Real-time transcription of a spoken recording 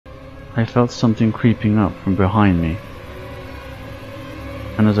I felt something creeping up from behind me,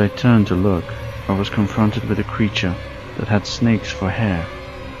 and as I turned to look, I was confronted with a creature that had snakes for hair.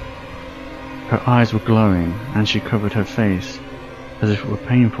 Her eyes were glowing, and she covered her face, as if it were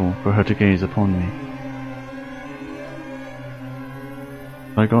painful for her to gaze upon me.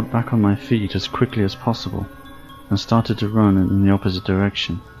 I got back on my feet as quickly as possible, and started to run in the opposite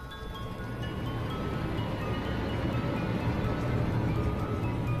direction.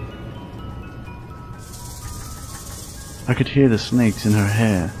 I could hear the snakes in her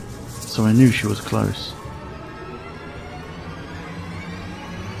hair, so I knew she was close.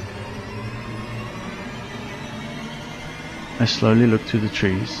 I slowly looked through the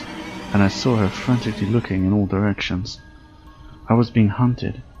trees, and I saw her frantically looking in all directions. I was being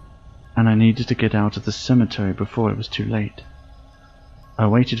hunted, and I needed to get out of the cemetery before it was too late. I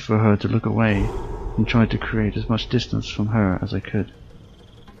waited for her to look away, and tried to create as much distance from her as I could.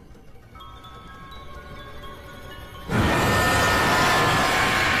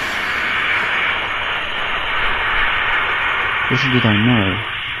 Little did I know,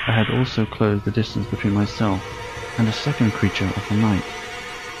 I had also closed the distance between myself and a second creature of the night.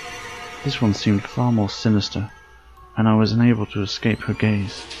 This one seemed far more sinister, and I was unable to escape her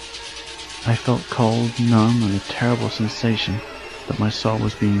gaze. I felt cold, numb, and a terrible sensation that my soul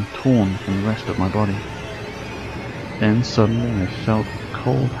was being torn from the rest of my body. Then suddenly I felt a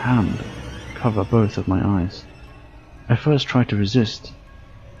cold hand cover both of my eyes. I first tried to resist,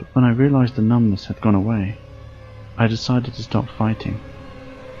 but when I realized the numbness had gone away, I decided to stop fighting.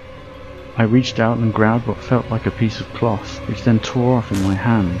 I reached out and grabbed what felt like a piece of cloth, which then tore off in my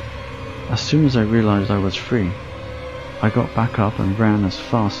hand. As soon as I realized I was free, I got back up and ran as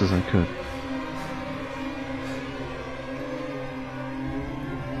fast as I could.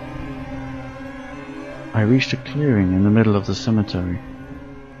 I reached a clearing in the middle of the cemetery.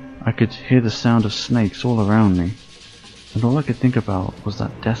 I could hear the sound of snakes all around me, and all I could think about was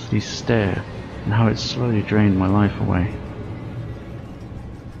that deathly stare and how it slowly drained my life away.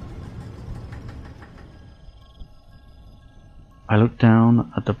 I looked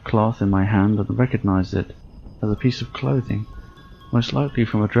down at the cloth in my hand and recognized it as a piece of clothing, most likely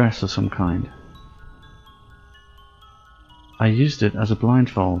from a dress of some kind. I used it as a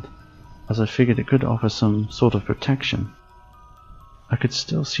blindfold, as I figured it could offer some sort of protection. I could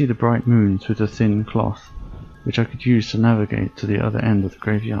still see the bright moon through the thin cloth, which I could use to navigate to the other end of the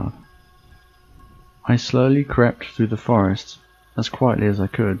graveyard. I slowly crept through the forest as quietly as I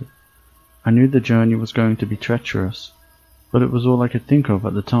could. I knew the journey was going to be treacherous, but it was all I could think of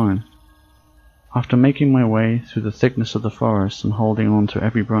at the time. After making my way through the thickness of the forest and holding on to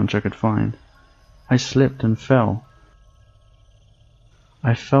every branch I could find, I slipped and fell.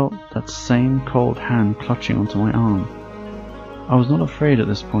 I felt that same cold hand clutching onto my arm. I was not afraid at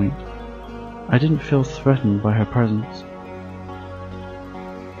this point. I didn't feel threatened by her presence.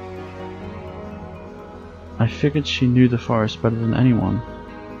 I figured she knew the forest better than anyone,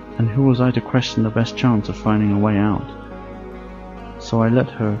 and who was I to question the best chance of finding a way out? So I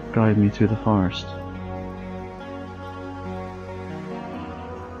let her guide me through the forest.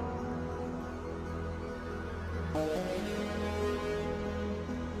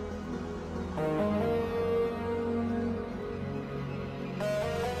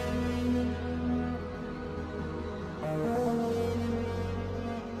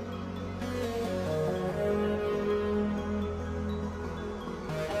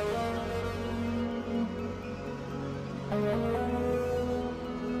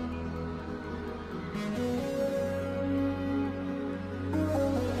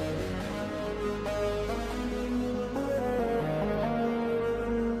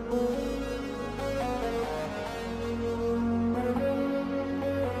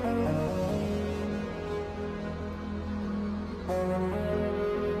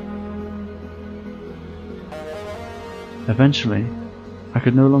 Eventually, I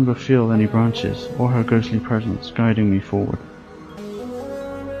could no longer feel any branches or her ghostly presence guiding me forward.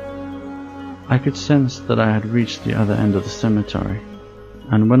 I could sense that I had reached the other end of the cemetery,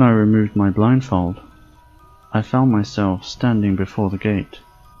 and when I removed my blindfold, I found myself standing before the gate.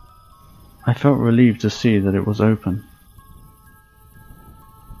 I felt relieved to see that it was open.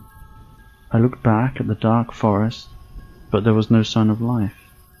 I looked back at the dark forest, but there was no sign of life.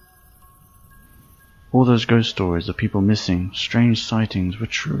 All those ghost stories of people missing, strange sightings were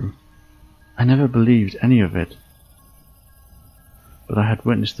true. I never believed any of it, but I had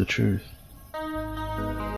witnessed the truth.